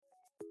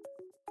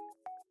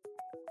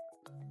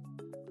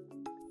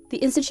The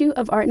Institute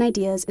of Art and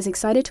Ideas is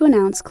excited to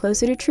announce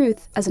Closer to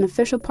Truth as an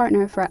official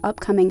partner for our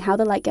upcoming How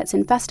the Light Gets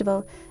In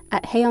festival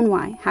at Hay on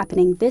Wye,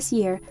 happening this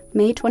year,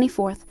 May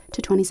 24th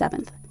to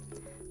 27th.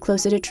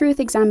 Closer to Truth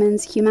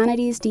examines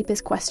humanity's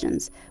deepest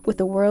questions with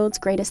the world's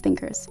greatest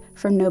thinkers,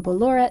 from Nobel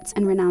laureates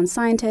and renowned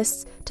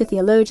scientists to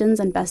theologians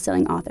and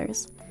best-selling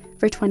authors.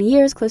 For 20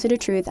 years, Closer to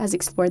Truth has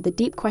explored the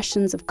deep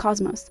questions of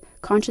cosmos,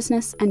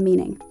 consciousness, and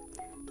meaning.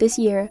 This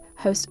year,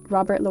 host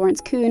Robert Lawrence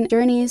Kuhn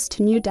journeys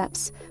to new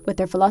depths with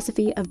their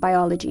Philosophy of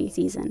Biology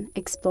season,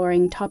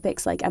 exploring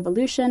topics like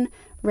evolution,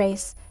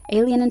 race,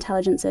 alien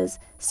intelligences,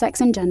 sex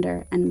and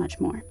gender, and much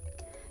more.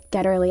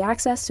 Get early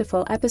access to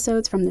full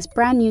episodes from this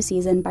brand new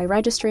season by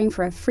registering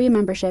for a free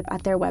membership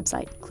at their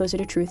website,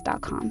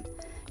 closertotruth.com.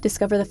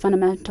 Discover the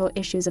fundamental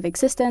issues of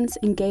existence,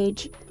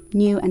 engage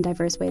new and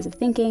diverse ways of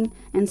thinking,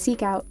 and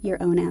seek out your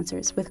own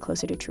answers with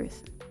Closer to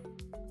Truth.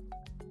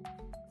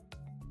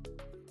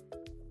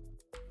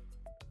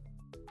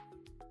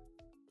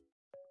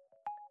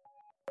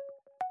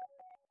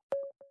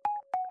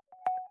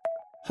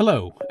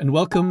 Hello, and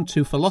welcome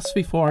to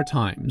Philosophy for Our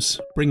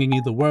Times, bringing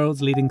you the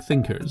world's leading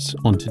thinkers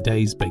on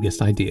today's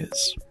biggest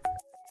ideas.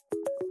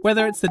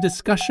 Whether it's the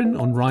discussion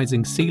on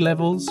rising sea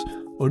levels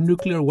or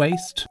nuclear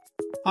waste,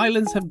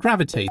 islands have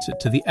gravitated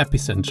to the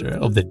epicenter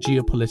of the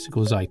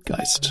geopolitical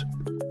zeitgeist.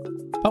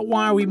 But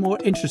why are we more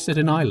interested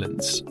in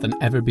islands than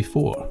ever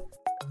before?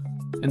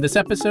 In this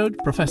episode,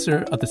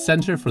 Professor at the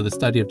Center for the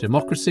Study of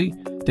Democracy,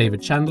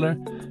 David Chandler,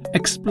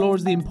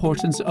 explores the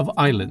importance of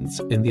islands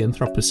in the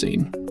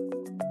Anthropocene.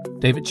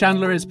 David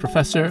Chandler is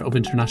Professor of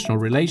International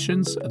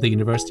Relations at the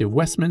University of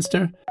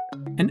Westminster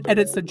and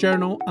edits the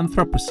journal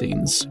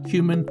Anthropocene's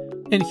Human,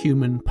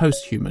 Inhuman,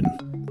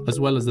 Posthuman,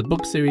 as well as the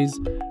book series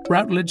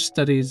Routledge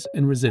Studies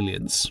in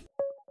Resilience.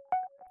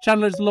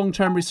 Chandler's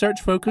long-term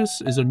research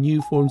focus is on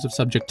new forms of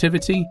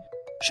subjectivity,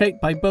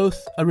 shaped by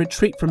both a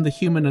retreat from the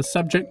human as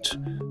subject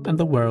and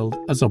the world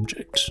as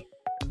object.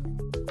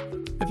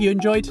 If you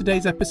enjoyed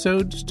today's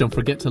episode, don't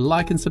forget to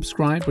like and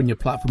subscribe on your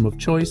platform of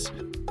choice,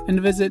 and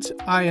visit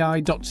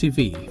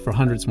iai.tv for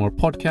hundreds more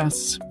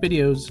podcasts,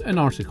 videos, and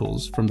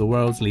articles from the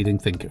world's leading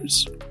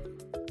thinkers.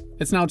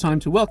 It's now time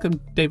to welcome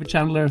David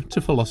Chandler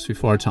to Philosophy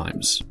for Our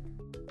Times.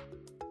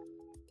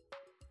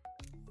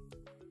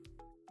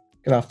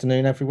 Good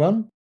afternoon,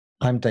 everyone.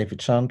 I'm David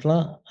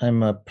Chandler.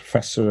 I'm a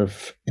Professor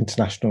of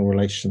International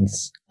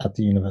Relations at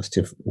the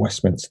University of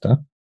Westminster.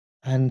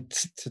 And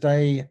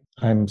today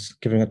I'm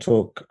giving a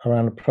talk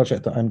around a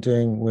project that I'm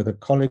doing with a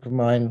colleague of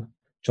mine,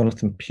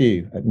 Jonathan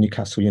Pugh at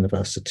Newcastle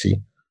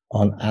University,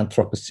 on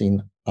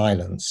Anthropocene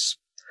islands.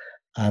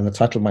 And the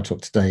title of my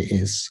talk today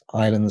is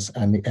Islands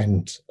and the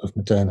End of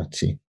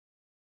Modernity.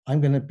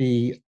 I'm going to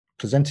be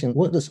presenting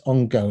what is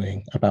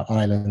ongoing about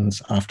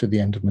islands after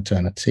the end of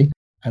modernity.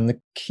 And the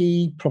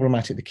key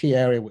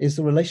area is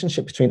the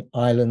relationship between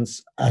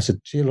islands as a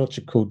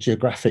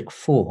geographic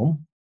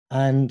form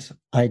and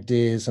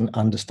ideas and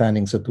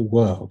understandings of the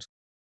world.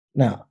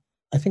 Now,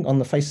 I think on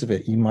the face of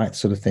it, you might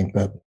sort of think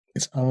that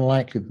it's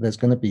unlikely that there's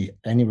going to be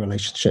any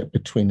relationship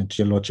between a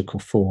geological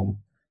form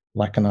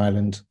like an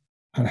island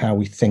and how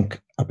we think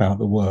about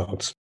the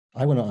world.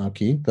 I want to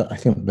argue that I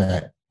think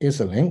there is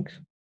a link,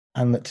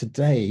 and that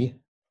today,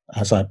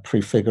 as I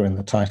prefigure in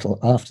the title,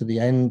 after the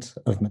end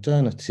of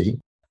modernity,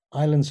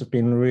 islands have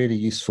been really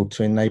useful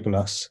to enable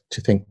us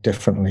to think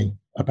differently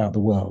about the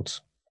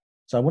world.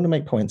 So I want to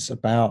make points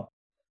about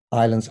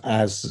islands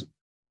as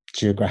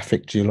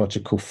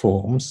geological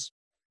forms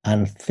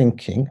and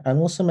thinking, and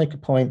also make a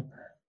point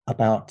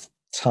about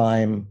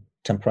time,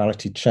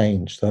 temporality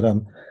change, that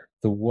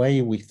the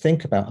way we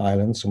think about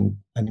islands and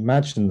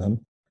imagine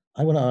them,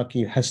 I want to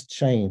argue, has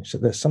changed.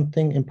 That there's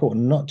something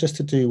important, not just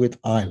to do with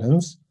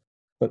islands,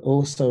 but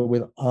also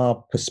with our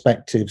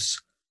perspectives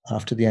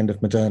after the end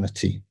of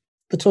modernity.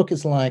 The talk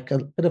is like a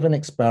bit of an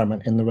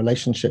experiment in the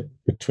relationship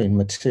between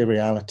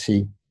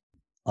materiality,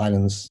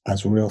 islands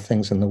as real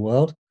things in the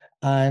world,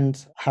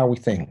 and how we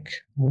think,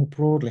 more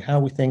broadly, how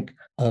we think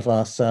of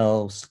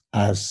ourselves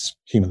as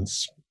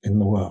humans in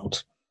the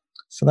world.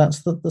 So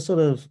that's the sort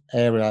of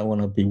area I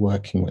want to be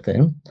working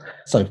within.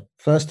 So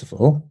first of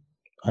all,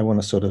 I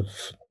want to sort of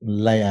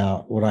lay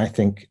out what I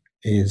think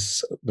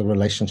is the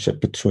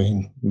relationship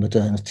between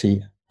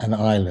modernity and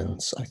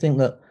islands. I think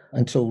that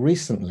until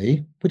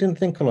recently, we didn't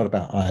think a lot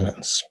about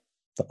islands.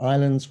 The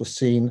islands were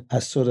seen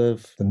as sort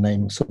of, the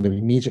name sort of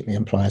immediately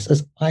implies,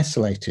 as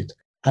isolated,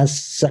 as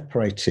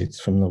separated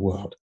from the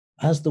world.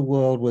 As the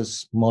world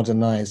was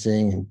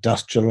modernizing,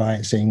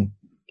 industrializing,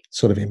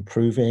 sort of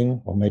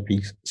improving, or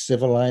maybe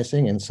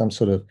civilizing in some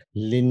sort of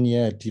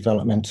linear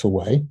developmental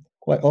way,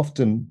 quite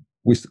often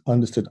we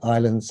understood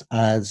islands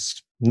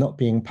as not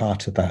being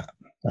part of that,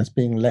 as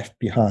being left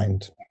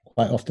behind.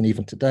 Quite often,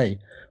 even today,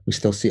 we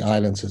still see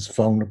islands as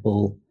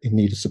vulnerable, in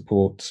need of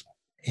support,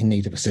 in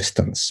need of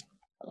assistance.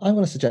 I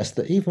want to suggest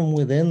that even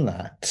within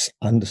that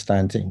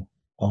understanding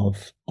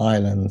of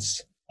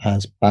islands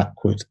as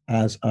backward,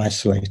 as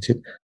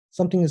isolated,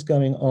 something is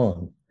going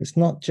on. It's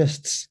not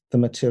just the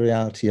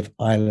materiality of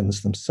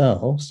islands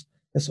themselves,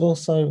 It's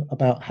also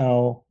about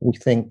how we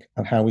think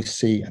and how we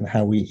see and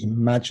how we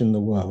imagine the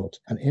world.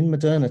 And in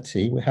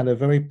modernity, we had a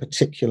very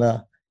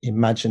particular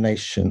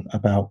imagination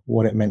about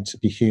what it meant to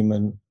be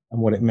human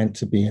and what it meant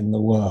to be in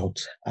the world.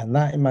 And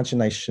that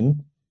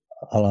imagination,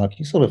 I'll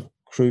argue, sort of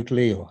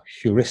crudely or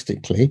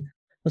heuristically,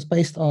 was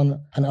based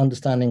on an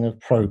understanding of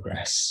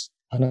progress,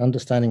 an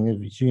understanding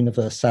of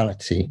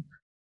universality.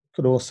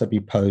 Could also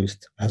be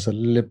posed as a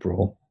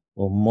liberal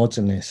or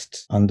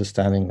modernist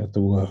understanding of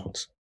the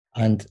world.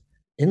 And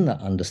in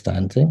that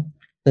understanding,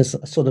 there's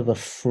a sort of a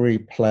free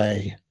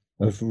play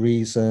of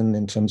reason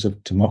in terms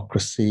of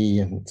democracy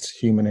and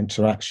human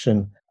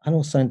interaction, and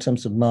also in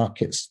terms of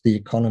markets, the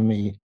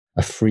economy,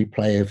 a free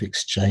play of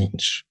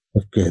exchange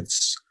of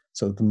goods.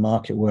 So the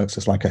market works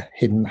as like a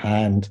hidden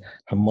hand,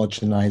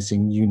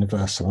 homogenizing,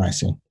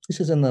 universalizing. This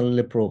is in the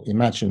liberal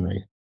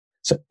imaginary.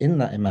 So in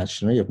that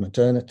imaginary of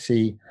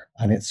modernity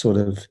and its sort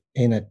of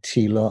inner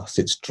telos,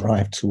 its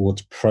drive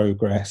towards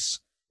progress,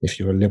 if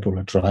you're a liberal,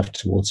 a drive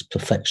towards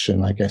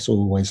perfection, I guess,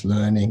 always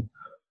learning,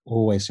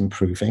 always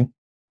improving,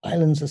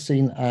 islands are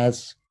seen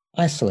as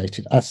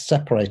isolated, as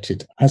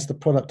separated, as the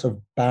product of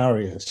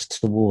barriers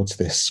towards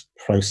this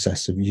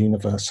process of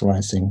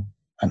universalizing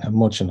and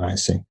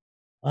homogenizing.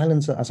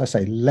 Islands are, as I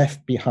say,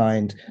 left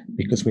behind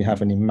because we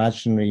have an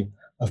imaginary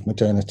of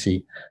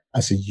modernity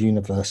as a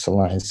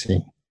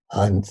universalizing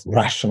and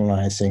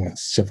rationalizing and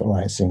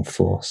civilizing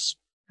force.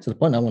 So the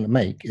point I want to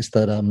make is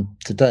that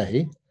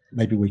today,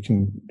 maybe we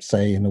can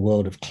say in the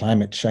world of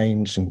climate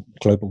change and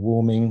global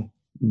warming,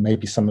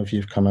 maybe some of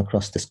you have come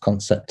across this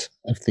concept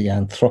of the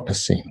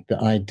Anthropocene, the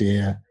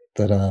idea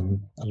that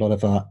a lot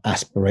of our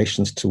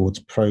aspirations towards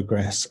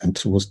progress and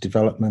towards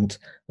development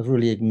have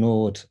really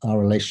ignored our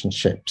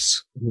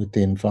relationships with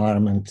the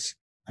environment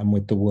and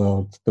with the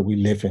world that we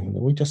live in.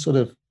 We just sort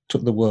of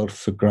took the world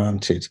for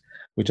granted.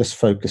 We just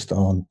focused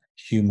on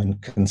human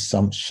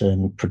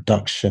consumption,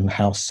 production,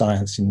 how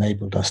science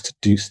enabled us to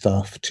do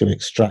stuff, to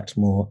extract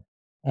more.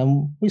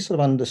 And we sort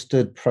of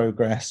understood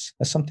progress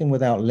as something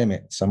without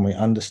limits, and we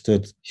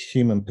understood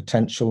human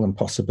potential and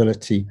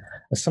possibility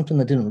as something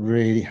that didn't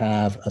really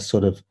have a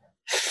sort of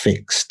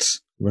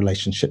fixed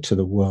relationship to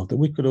the world, that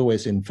we could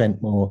always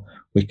invent more,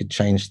 we could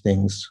change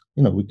things,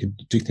 we could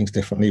do things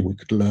differently, we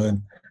could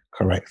learn,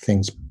 correct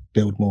things,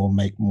 build more,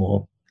 make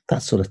more,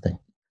 that sort of thing.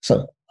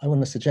 So I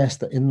want to suggest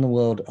that in the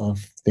world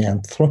of the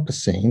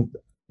Anthropocene,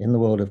 in the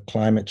world of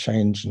climate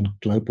change and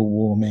global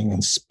warming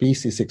and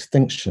species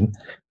extinction,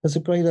 there's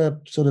a greater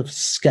sort of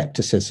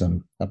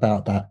skepticism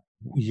about that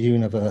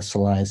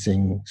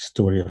universalizing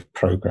story of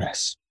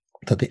progress.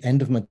 That the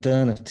end of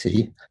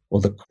modernity,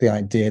 or the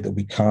idea that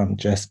we can't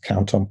just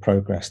count on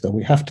progress, that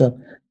we have to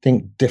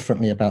think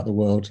differently about the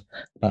world,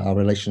 about our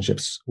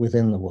relationships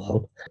within the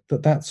world,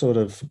 that sort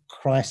of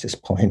crisis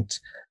point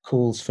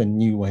calls for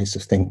new ways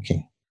of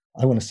thinking.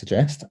 I want to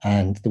suggest,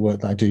 and the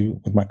work that I do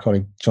with my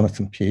colleague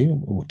Jonathan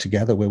Pugh,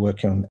 together we're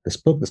working on this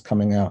book that's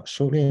coming out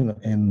shortly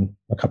in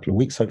a couple of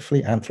weeks,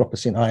 hopefully,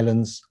 Anthropocene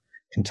Islands,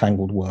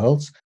 Entangled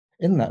Worlds.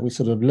 In that, we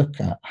sort of look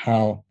at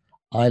how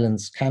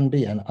islands can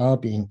be and are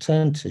being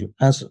turned to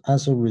as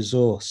a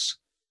resource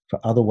for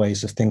other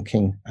ways of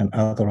thinking and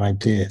other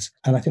ideas.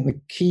 And I think the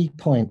key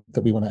point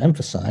that we want to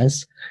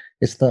emphasize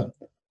is that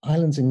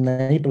islands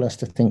enable us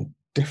to think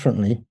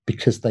differently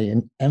because they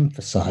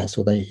emphasize,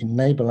 or they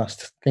enable us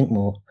to think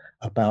more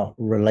about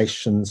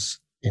relations,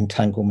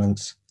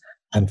 entanglements,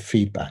 and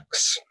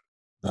feedbacks.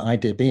 The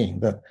idea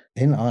being that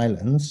in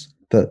islands,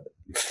 that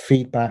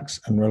feedbacks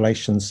and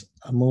relations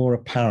are more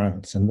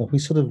apparent, and that we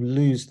sort of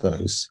lose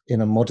those in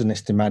a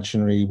modernist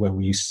imaginary where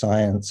we use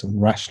science and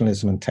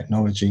rationalism and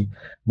technology,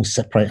 we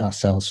separate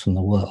ourselves from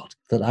the world.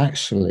 That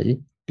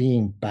actually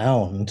being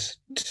bound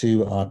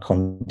to our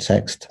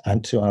context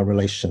and to our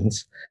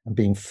relations and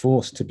being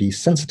forced to be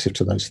sensitive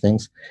to those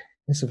things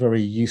is a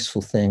very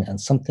useful thing, and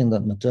something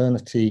that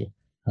modernity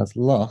has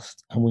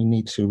lost and we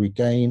need to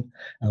regain.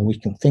 And we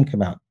can think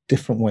about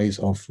different ways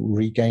of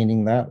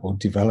regaining that or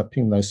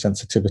developing those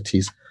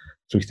sensitivities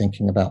through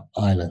thinking about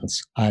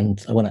islands.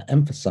 And I want to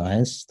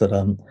emphasize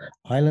that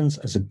islands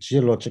as a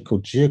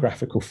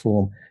geographical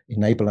form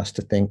enable us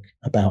to think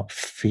about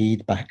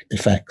feedback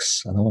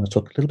effects. And I want to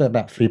talk a little bit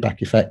about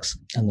feedback effects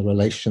and the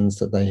relations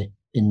that they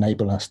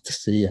enable us to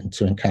see and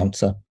to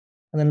encounter,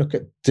 and then look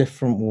at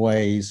different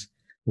ways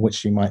in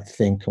which you might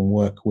think and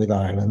work with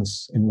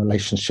islands in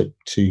relationship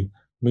to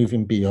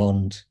moving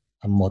beyond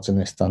a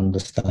modernist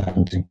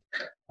understanding.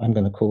 I'm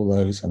going to call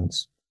those, and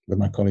with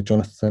my colleague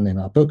Jonathan in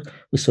our book,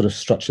 we sort of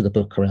structure the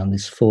book around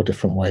these 4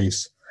 different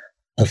ways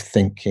of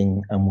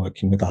thinking and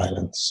working with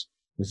islands.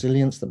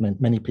 Resilience, that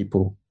many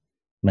people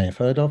may have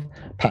heard of,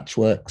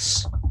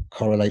 patchworks,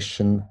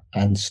 correlation,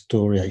 and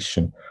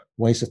storiation,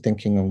 ways of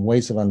thinking and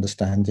ways of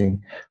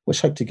understanding,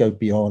 which hope to go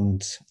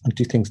beyond and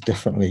do things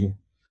differently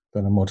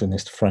than a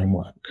modernist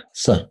framework.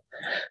 So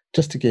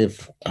just to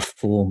give a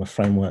form, a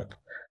framework,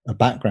 a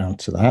background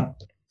to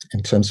that,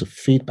 in terms of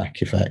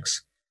feedback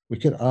effects, we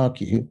could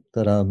argue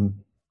that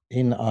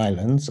in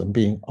islands and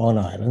being on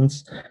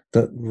islands,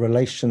 that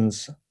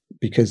relations,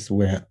 because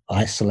we're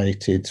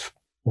isolated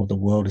or the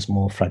world is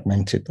more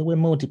fragmented, that we're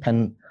more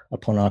dependent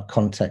upon our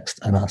context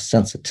and our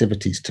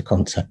sensitivities to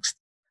context.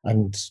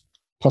 And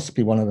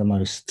possibly one of the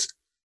most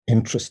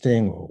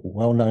interesting or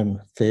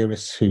well-known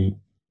theorists who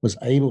was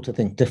able to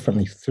think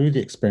differently through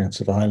the experience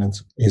of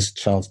islands is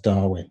Charles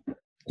Darwin.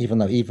 Even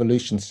though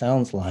evolution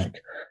sounds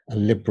like a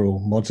liberal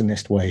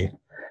modernist way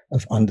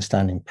of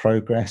understanding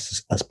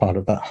progress as part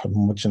of that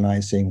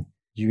homogenizing,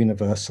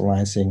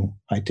 universalizing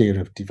idea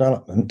of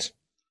development,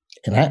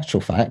 in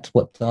actual fact,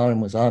 what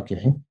Darwin was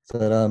arguing,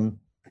 that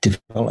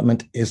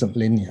development isn't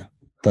linear,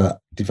 that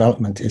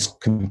development is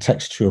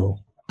contextual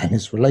and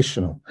is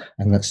relational,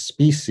 and that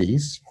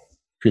species,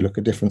 if you look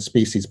at different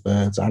species,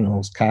 birds,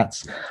 animals,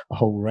 cats, a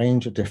whole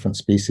range of different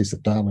species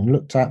that Darwin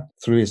looked at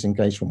through his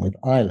engagement with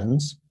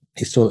islands,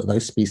 he saw that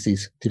those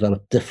species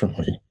developed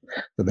differently,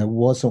 that there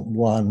wasn't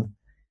one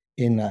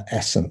inner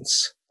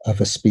essence of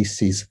a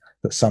species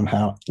that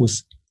somehow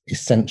was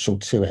essential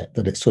to it,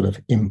 that it sort of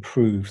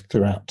improved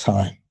throughout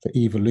time. That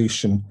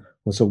evolution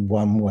was a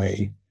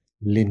one-way,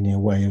 linear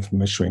way of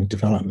measuring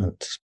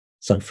development.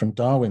 So from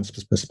Darwin's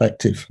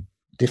perspective,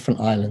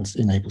 different islands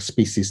enable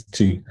species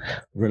to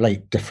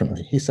relate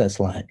differently. He says,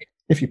 like,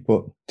 if you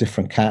put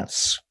different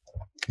cats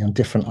on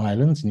different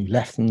islands and you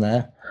left them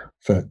there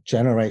for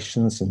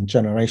generations and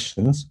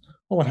generations,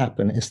 what would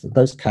happen is that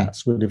those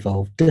cats would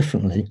evolve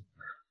differently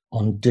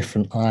on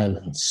different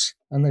islands,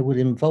 and they would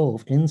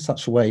evolve in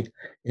such a way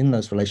in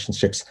those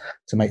relationships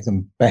to make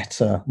them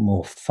better,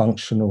 more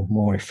functional,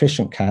 more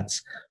efficient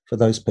cats for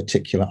those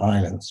particular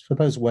islands, for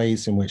those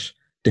ways in which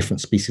different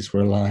species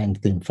were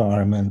aligned, the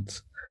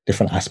environment,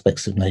 different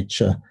aspects of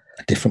nature,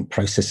 different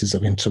processes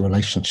of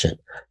interrelationship.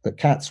 That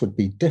cats would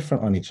be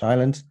different on each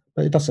island,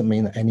 but it doesn't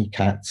mean that any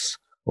cats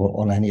or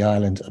on any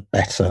island are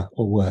better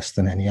or worse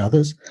than any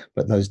others,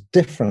 but those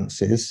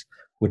differences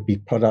would be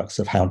products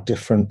of how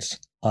different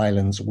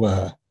islands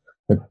were.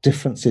 The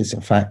differences,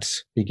 in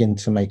fact, begin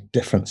to make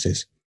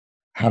differences.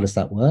 How does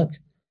that work?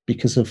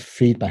 Because of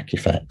feedback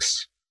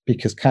effects.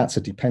 Because cats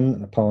are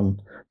dependent upon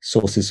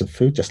sources of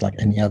food, just like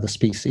any other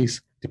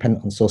species,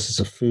 dependent on sources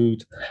of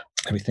food,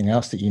 everything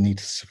else that you need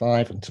to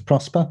survive and to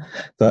prosper,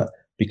 that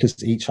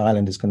because each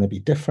island is going to be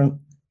different,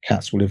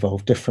 cats will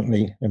evolve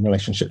differently in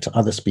relationship to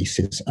other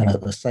species. And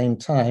at the same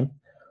time,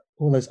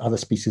 all those other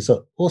species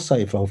are also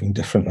evolving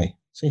differently.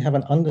 So you have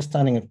an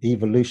understanding of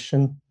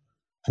evolution,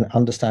 an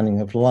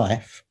understanding of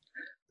life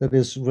that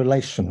is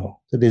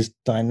relational, that is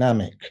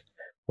dynamic,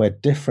 where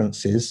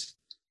differences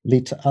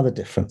lead to other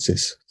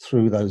differences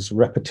through those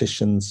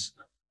repetitions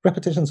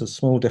of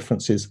small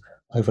differences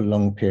over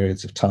long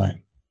periods of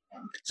time.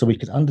 So we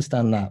could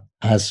understand that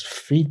as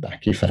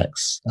feedback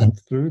effects, and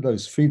through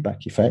those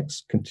feedback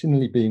effects,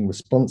 continually being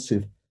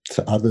responsive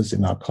to others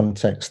in our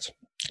context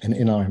and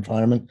in our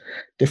environment,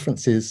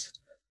 differences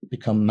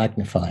become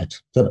magnified.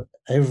 That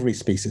every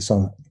species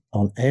on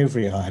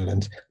every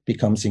island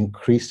becomes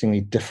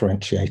increasingly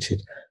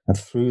differentiated. And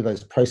through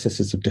those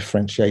processes of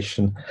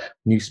differentiation,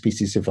 new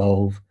species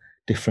evolve,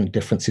 different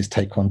differences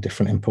take on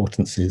different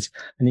importances.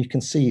 And you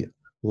can see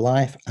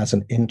life as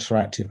an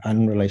interactive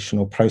and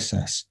relational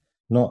process,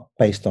 not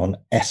based on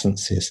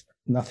essences.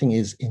 Nothing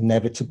is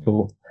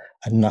inevitable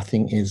and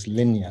nothing is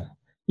linear.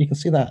 You can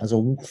see that as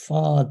a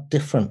far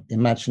different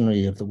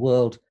imaginary of the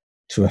world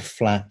to a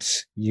flat,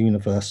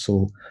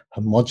 universal,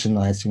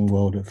 homogenizing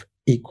world of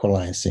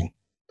equalizing,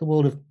 the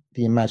world of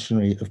the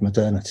imaginary of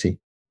modernity,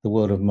 the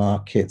world of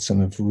markets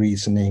and of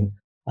reasoning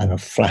and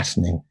of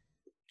flattening,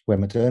 where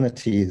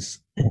modernity is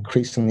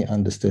increasingly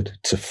understood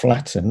to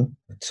flatten,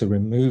 to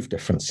remove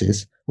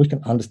differences. We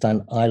can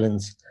understand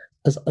islands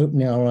as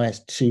opening our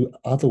eyes to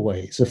other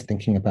ways of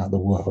thinking about the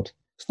world.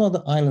 It's not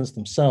that islands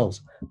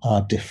themselves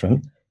are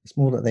different, it's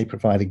more that they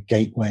provide a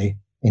gateway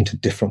into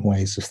different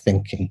ways of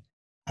thinking.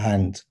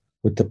 And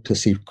with the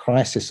perceived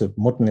crisis of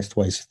modernist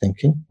ways of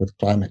thinking, with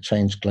climate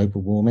change,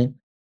 global warming,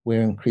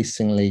 we're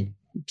increasingly,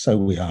 so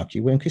we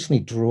argue, we're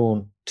increasingly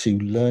drawn to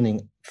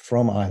learning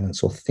from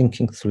islands or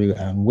thinking through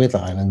and with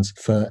islands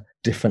for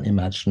different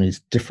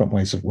imaginaries, different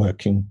ways of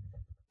working,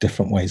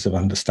 different ways of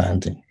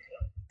understanding.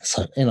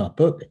 So in our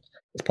book,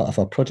 as part of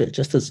our project,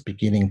 just as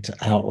beginning to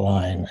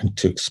outline and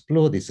to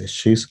explore these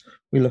issues,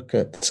 we look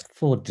at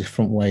 4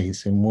 different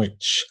ways in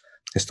which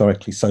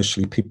historically,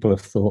 socially, people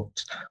have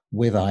thought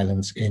with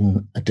islands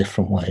in a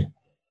different way.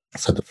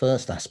 So the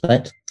first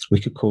aspect we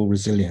could call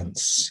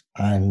resilience,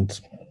 and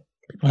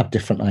people have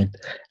different,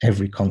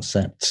 every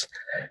concept,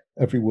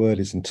 every word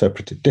is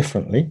interpreted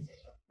differently,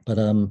 but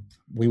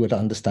we would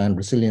understand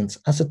resilience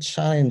as a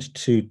challenge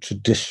to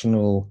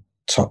traditional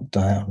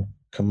top-down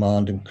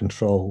command and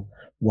control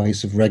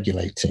ways of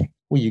regulating,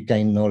 where you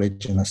gain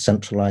knowledge in a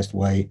centralized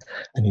way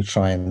and you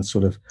try and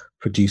sort of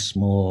produce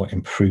more,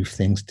 improve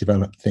things,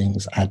 develop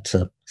things, add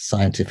to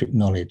scientific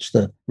knowledge.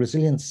 That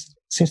resilience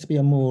seems to be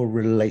a more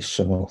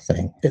relational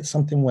thing. It's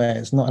something where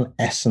it's not an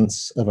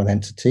essence of an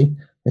entity.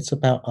 It's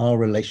about our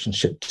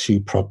relationship to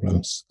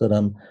problems. That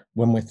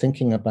when we're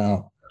thinking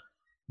about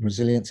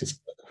resilience, it's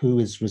who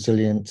is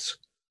resilient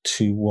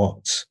to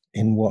what,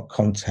 in what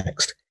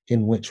context,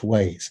 in which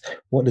ways?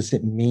 What does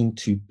it mean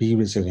to be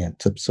resilient,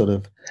 to sort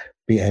of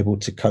be able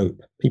to cope.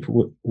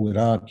 People would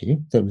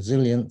argue that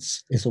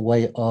resilience is a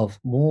way of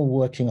more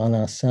working on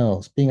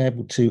ourselves, being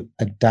able to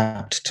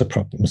adapt to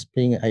problems,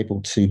 being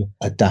able to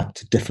adapt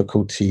to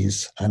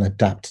difficulties and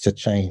adapt to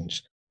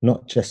change,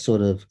 not just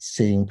sort of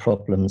seeing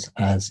problems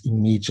as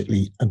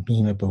immediately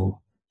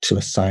amenable to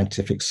a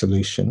scientific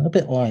solution. A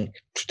bit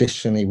like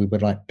traditionally we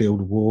would like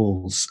build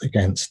walls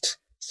against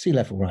sea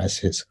level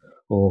rises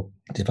or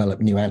develop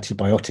new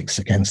antibiotics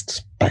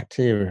against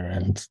bacteria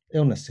and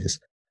illnesses.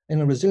 In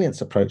a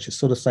resilience approach, it's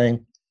sort of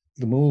saying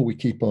the more we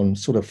keep on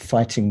sort of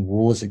fighting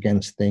wars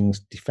against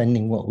things,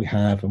 defending what we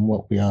have and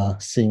what we are,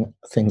 seeing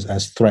things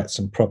as threats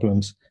and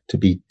problems to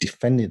be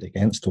defended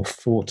against or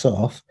fought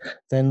off,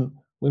 then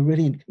we're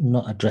really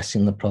not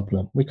addressing the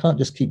problem. We can't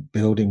just keep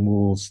building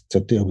walls to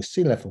deal with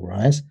sea level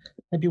rise.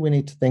 Maybe we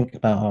need to think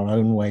about our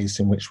own ways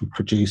in which we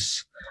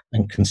produce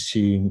and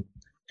consume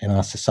in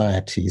our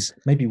societies.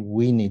 Maybe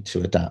we need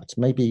to adapt.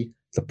 Maybe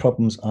the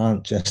problems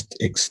aren't just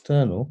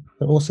external,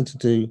 but also to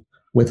do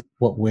with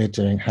what we're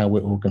doing, how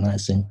we're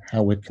organizing,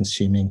 how we're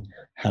consuming,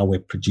 how we're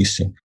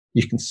producing.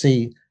 You can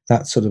see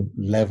that sort of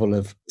level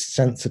of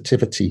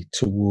sensitivity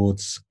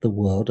towards the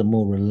world, a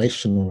more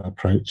relational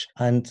approach.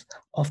 And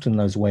often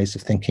those ways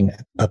of thinking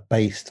are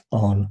based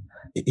on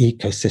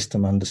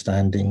ecosystem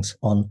understandings,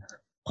 on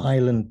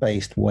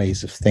island-based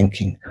ways of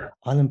thinking.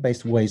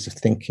 Island-based ways of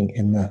thinking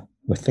in that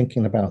we're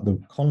thinking about the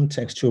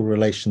contextual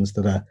relations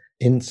that are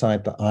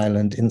inside the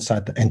island,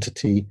 inside the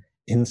entity,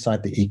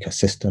 inside the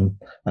ecosystem,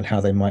 and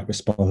how they might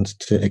respond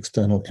to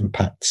external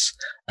impacts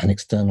and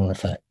external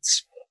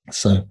effects.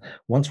 So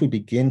once we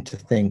begin to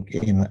think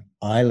in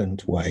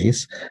island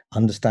ways,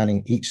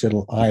 understanding each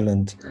little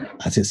island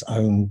as its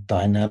own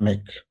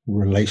dynamic,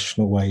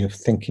 relational way of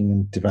thinking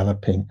and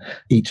developing,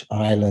 each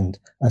island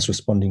as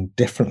responding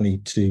differently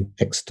to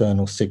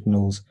external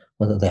signals,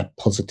 whether they're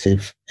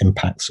positive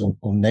impacts or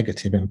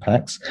negative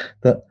impacts,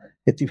 that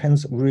it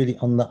depends really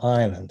on the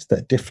island, that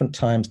at different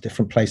times,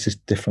 different places,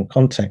 different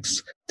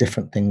contexts,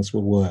 different things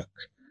will work.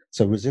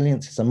 So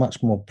resilience is a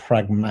much more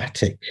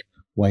pragmatic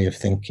way of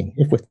thinking.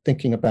 If we're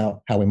thinking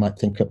about how we might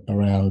think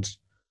around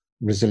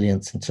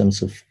resilience in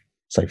terms of,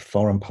 say,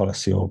 foreign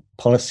policy or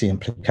policy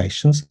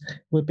implications,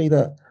 it would be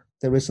that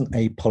there isn't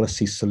a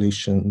policy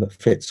solution that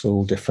fits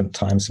all different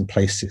times and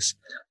places,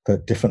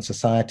 that different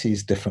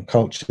societies, different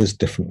cultures,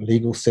 different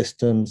legal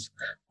systems,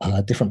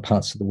 different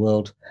parts of the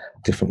world,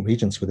 different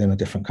regions within a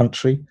different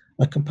country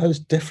are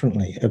composed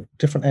differently of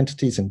different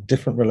entities and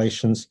different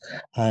relations,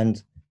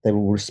 and they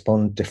will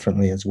respond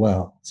differently as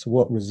well. So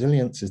what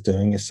resilience is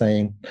doing is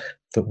saying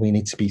that we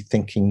need to be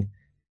thinking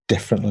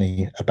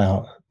differently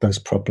about those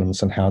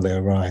problems and how they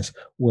arise,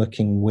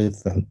 working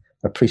with them,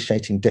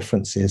 appreciating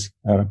differences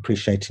and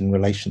appreciating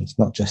relations,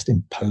 not just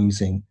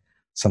imposing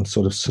some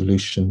sort of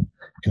solution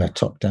in a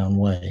top-down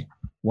way.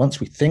 Once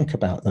we think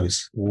about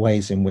those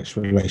ways in which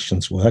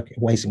relations work,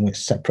 ways in which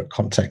separate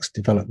contexts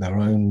develop their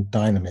own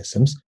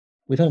dynamisms,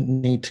 we don't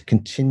need to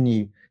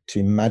continue to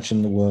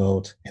imagine the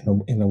world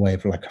in a way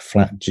of like a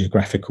flat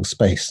geographical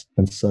space.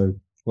 And so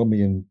what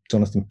me and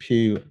Jonathan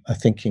Pugh are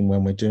thinking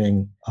when we're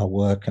doing our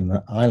work and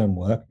the island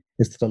work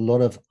is that a lot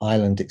of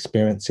island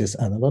experiences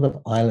and a lot of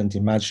island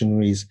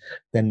imaginaries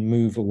then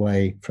move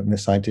away from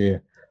this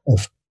idea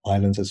of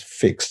islands as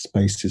fixed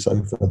spaces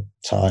over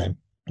time.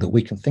 That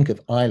we can think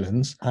of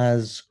islands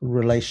as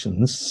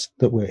relations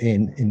that we're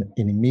in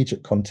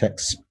immediate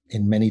contexts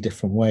in many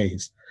different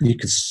ways. You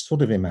could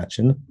sort of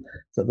imagine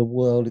that the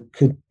world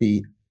could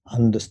be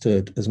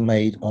understood as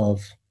made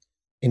of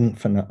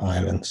infinite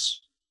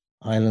islands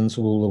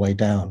all the way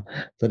down.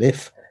 That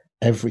if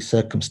every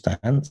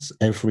circumstance,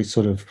 every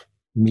sort of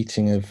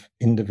meeting of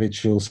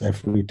individuals,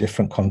 every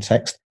different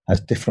context has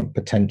different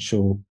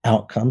potential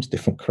outcomes,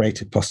 different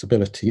creative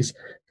possibilities,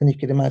 then you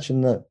could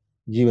imagine that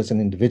you as an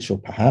individual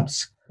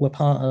perhaps were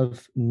part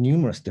of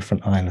numerous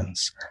different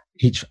islands,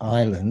 each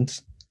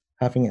island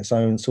having its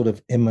own sort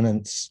of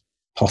imminent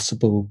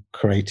possible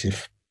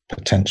creative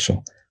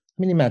potential. I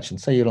mean, imagine,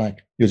 say you're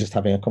just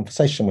having a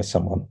conversation with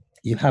someone.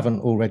 You haven't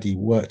already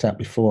worked out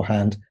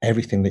beforehand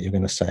everything that you're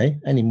going to say,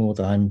 any more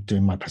than I'm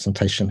doing my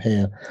presentation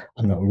here.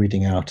 I'm not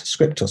reading out a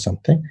script or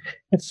something.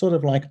 It's sort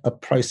of like a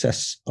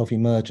process of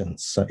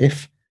emergence. So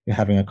if you're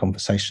having a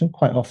conversation,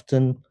 quite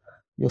often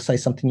you'll say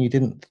something you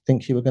didn't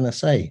think you were going to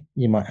say.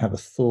 You might have a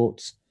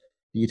thought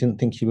you didn't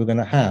think you were going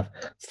to have.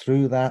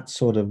 Through that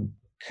sort of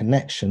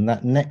connection,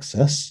 that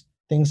nexus,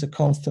 things are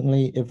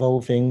constantly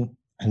evolving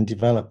and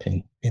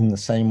developing in the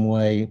same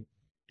way.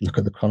 Look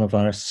at the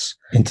coronavirus,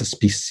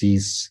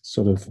 interspecies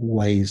sort of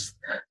ways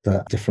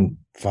that different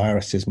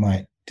viruses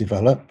might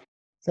develop.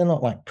 They're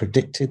not like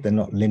predicted, they're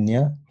not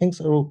linear.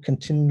 Things are all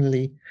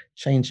continually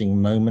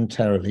changing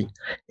momentarily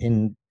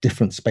in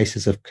different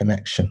spaces of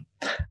connection.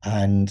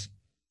 And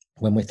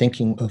when we're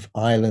thinking of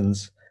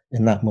islands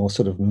in that more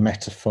sort of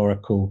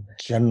metaphorical,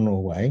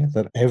 general way,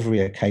 that every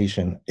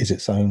occasion is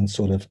its own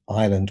sort of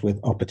island with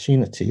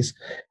opportunities,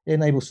 it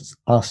enables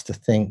us to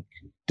think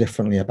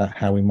differently about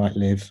how we might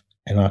live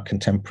in our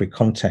contemporary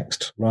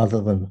context,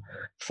 rather than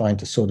trying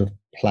to sort of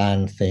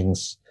plan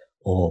things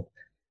or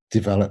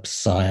develop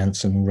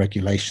science and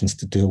regulations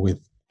to deal with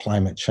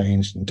climate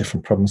change and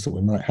different problems that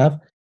we might have.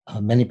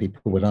 Many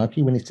people would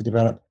argue we need to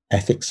develop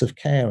ethics of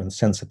care and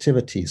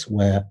sensitivities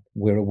where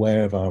we're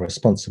aware of our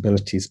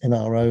responsibilities in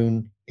our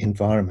own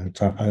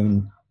environment, our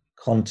own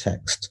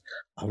context,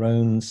 our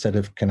own set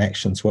of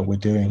connections, what we're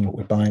doing, what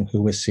we're buying,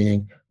 who we're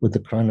seeing. With the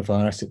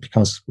coronavirus, it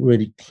becomes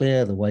really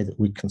clear the way that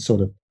we can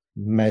sort of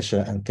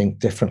measure and think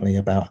differently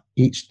about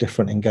each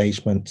different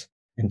engagement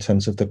in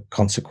terms of the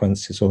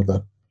consequences or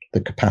the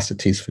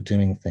capacities for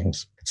doing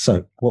things.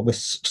 So what we're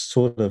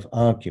sort of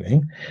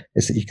arguing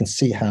is that you can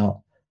see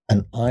how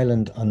an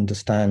island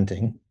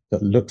understanding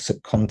that looks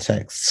at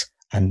contexts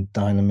and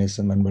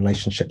dynamism and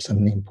relationships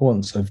and the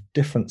importance of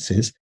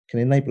differences can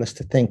enable us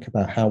to think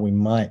about how we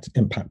might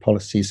impact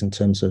policies in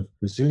terms of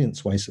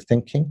resilience ways of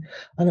thinking.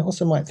 And it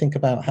also might think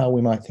about how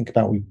we might think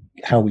about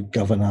how we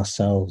govern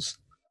ourselves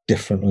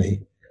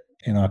differently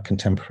in our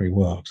contemporary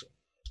world.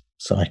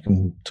 So I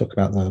can talk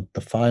about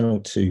the final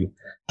two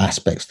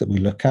aspects that we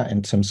look at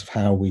in terms of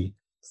how we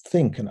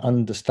think and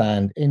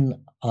understand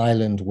in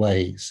island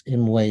ways,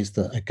 in ways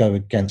that go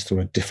against or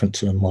are different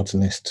to a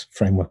modernist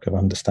framework of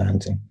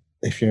understanding.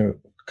 If you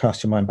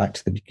cast your mind back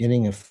to the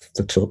beginning of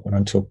the talk, when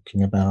I'm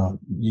talking about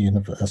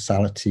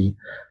universality,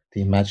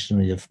 the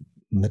imaginary of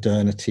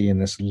modernity and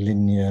this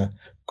linear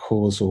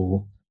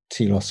causal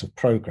telos of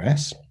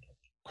progress,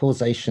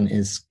 causation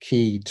is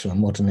key to a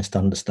modernist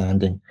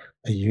understanding,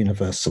 a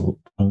universal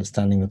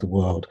understanding of the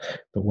world,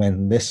 that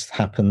when this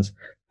happens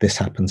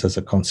as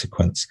a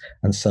consequence.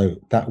 And so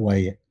that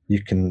way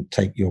you can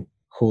take your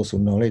causal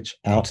knowledge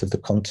out of the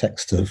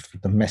context of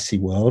the messy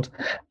world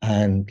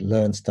and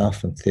learn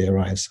stuff and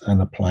theorize and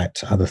apply it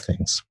to other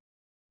things.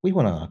 We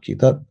want to argue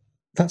that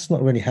that's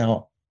not really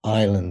how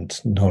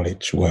island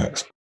knowledge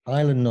works.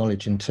 Island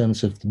knowledge, in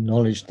terms of the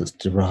knowledge that's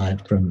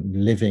derived from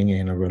living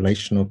in a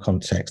relational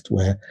context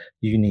where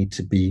you need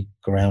to be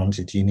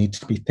grounded, you need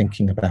to be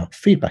thinking about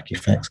feedback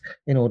effects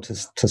in order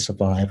to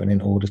survive and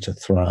in order to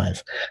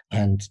thrive.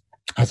 And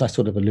as I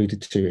sort of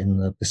alluded to in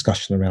the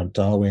discussion around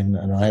Darwin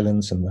and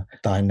islands and the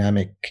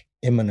dynamic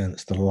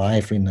immanence, the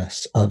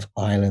liveliness of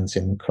islands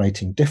in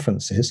creating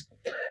differences,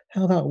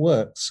 how that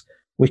works,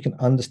 we can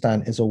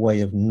understand is a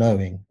way of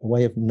knowing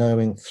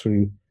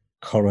through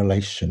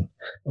correlation,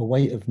 a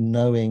way of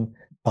knowing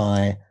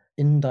by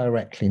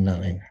indirectly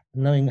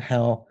knowing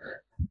how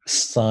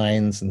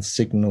signs and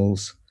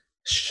signals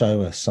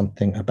show us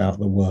something about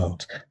the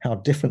world, how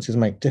differences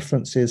make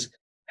differences,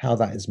 how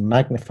that is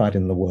magnified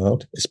in the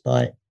world is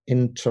by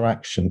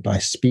interaction, by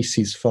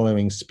species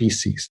following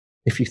species.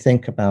 If you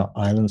think about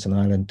islands and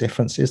island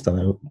differences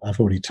that I've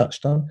already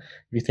touched on,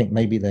 if you think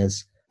maybe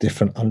there's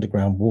different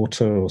underground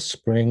water or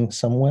spring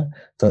somewhere,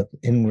 that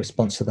in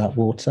response to that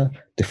water,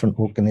 different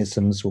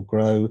organisms will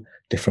grow,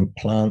 different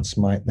plants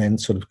might then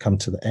sort of come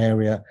to the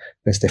area.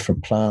 There's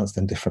different plants,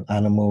 then different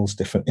animals,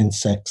 different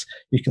insects.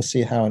 You can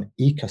see how an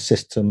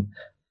ecosystem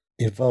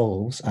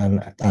evolves.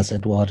 And as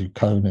Eduardo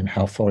Kohn in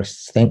How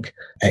Forests Think,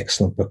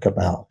 excellent book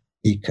about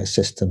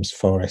ecosystems,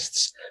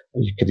 forests,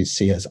 you could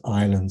see as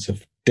islands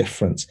of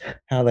difference,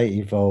 how they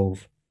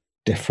evolve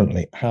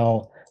differently,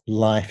 how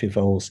life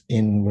evolves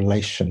in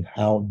relation,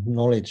 how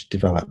knowledge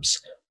develops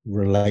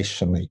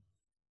relationally.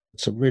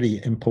 It's a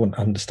really important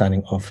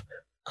understanding of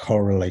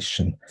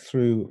correlation.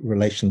 Through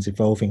relations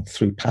evolving,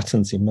 through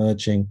patterns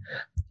emerging,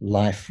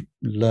 life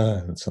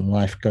learns and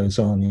life goes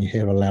on. You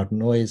hear a loud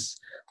noise,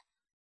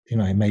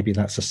 maybe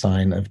that's a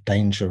sign of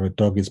danger. A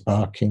dog is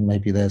barking,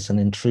 maybe there's an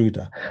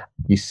intruder.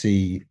 You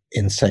see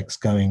insects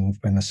going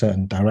in a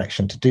certain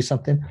direction to do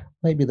something,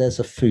 maybe there's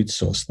a food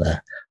source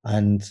there.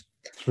 And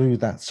through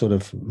that sort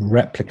of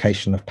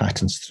replication of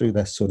patterns, through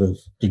that sort of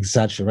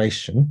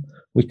exaggeration,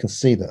 we can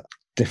see that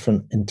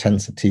different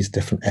intensities,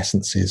 different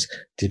essences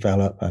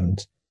develop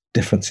and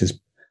differences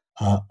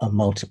are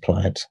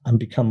multiplied and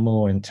become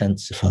more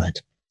intensified.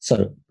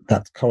 So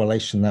that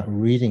correlation, that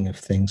reading of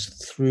things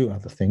through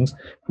other things,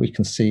 we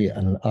can see,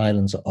 and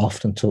islands are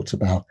often talked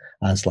about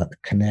as like the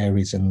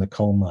canaries in the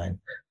coal mine,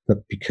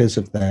 that because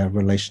of their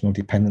relational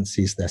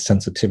dependencies, their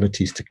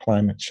sensitivities to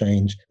climate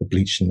change, the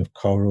bleaching of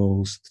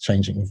corals, the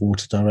changing of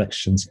water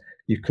directions,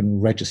 you can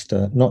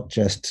register not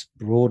just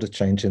broader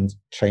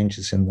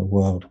changes in the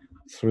world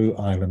through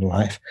island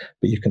life,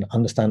 but you can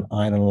understand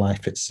island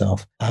life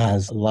itself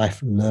as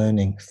life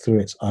learning through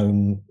its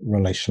own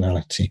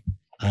relationality.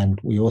 And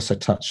we also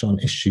touch on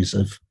issues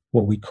of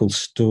what we call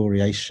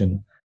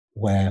storiation,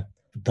 where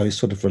those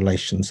sort of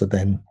relations are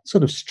then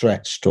sort of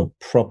stretched or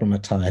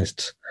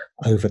problematized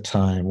over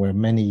time, where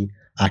many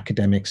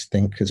academics,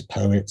 thinkers,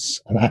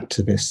 poets, and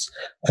activists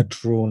are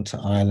drawn to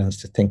islands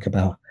to think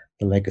about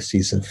the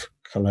legacies of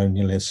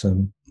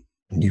colonialism,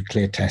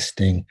 nuclear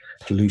testing,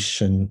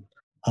 pollution,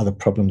 other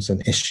problems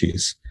and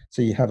issues.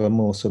 So you have a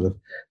more sort of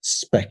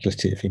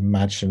speculative,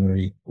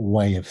 imaginary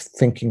way of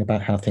thinking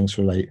about how things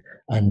relate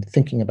and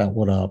thinking about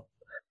what our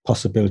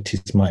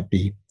possibilities might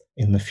be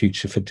in the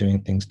future for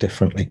doing things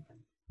differently.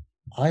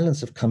 Islands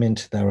have come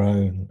into their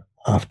own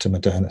after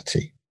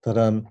modernity.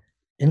 But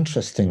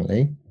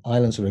interestingly,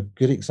 islands are a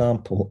good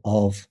example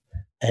of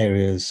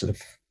areas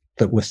of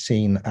that were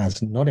seen as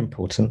not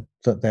important,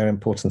 that their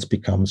importance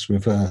becomes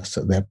reversed,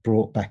 that they're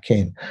brought back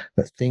in,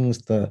 that things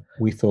that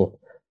we thought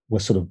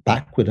were sort of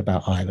backward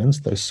about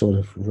islands, those sort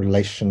of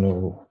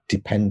relational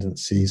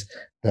dependencies,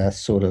 their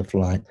sort of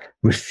like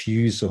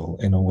refusal,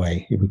 in a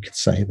way, we could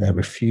say, their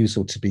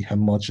refusal to be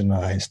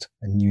homogenized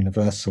and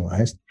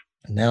universalized,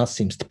 now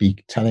seems to be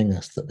telling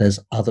us that there's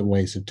other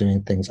ways of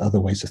doing things, other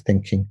ways of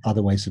thinking,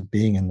 other ways of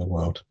being in the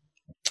world.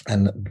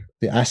 And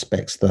the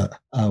aspects that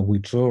we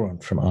draw on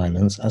from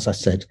islands, as I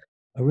said,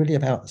 are really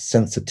about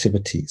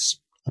sensitivities,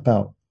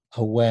 about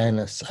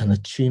awareness and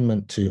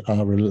attunement to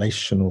our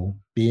relational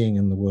being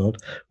in the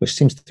world, which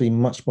seems to be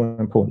much more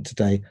important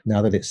today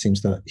now that it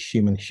seems that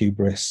human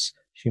hubris,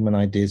 human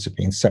ideas of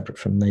being separate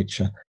from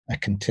nature are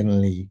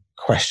continually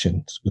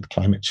questioned with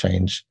climate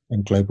change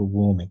and global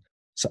warming.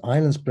 So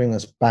islands bring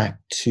us back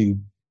to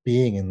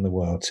being in the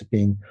world, to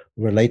being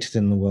related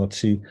in the world,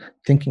 to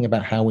thinking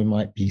about how we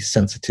might be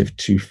sensitive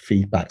to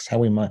feedbacks, how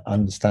we might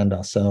understand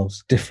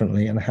ourselves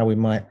differently, and how we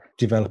might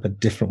develop a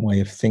different way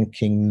of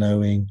thinking,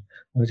 knowing,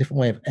 and a different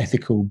way of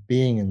ethical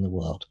being in the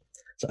world.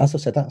 So as I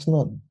said, that's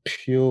not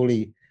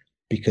purely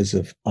because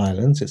of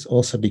islands. It's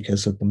also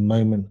because of the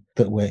moment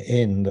that we're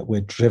in, that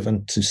we're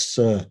driven to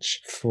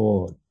search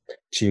for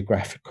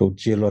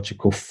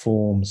geological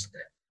forms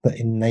that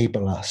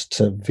enable us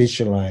to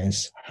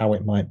visualize how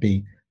it might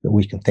be that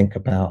we can think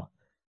about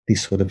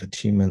these sort of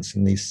attunements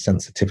and these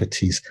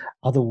sensitivities,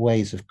 other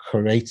ways of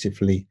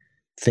creatively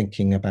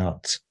thinking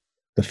about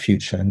the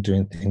future and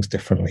doing things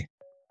differently.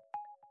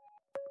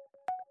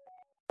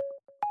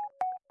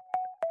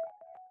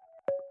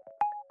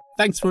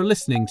 Thanks for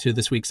listening to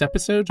this week's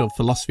episode of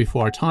Philosophy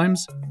for Our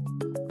Times.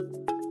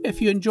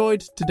 If you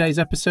enjoyed today's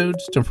episode,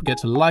 don't forget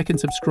to like and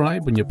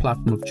subscribe on your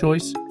platform of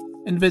choice,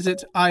 and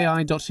visit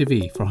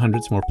ii.tv for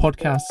hundreds more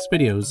podcasts,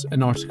 videos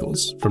and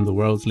articles from the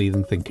world's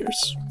leading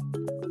thinkers.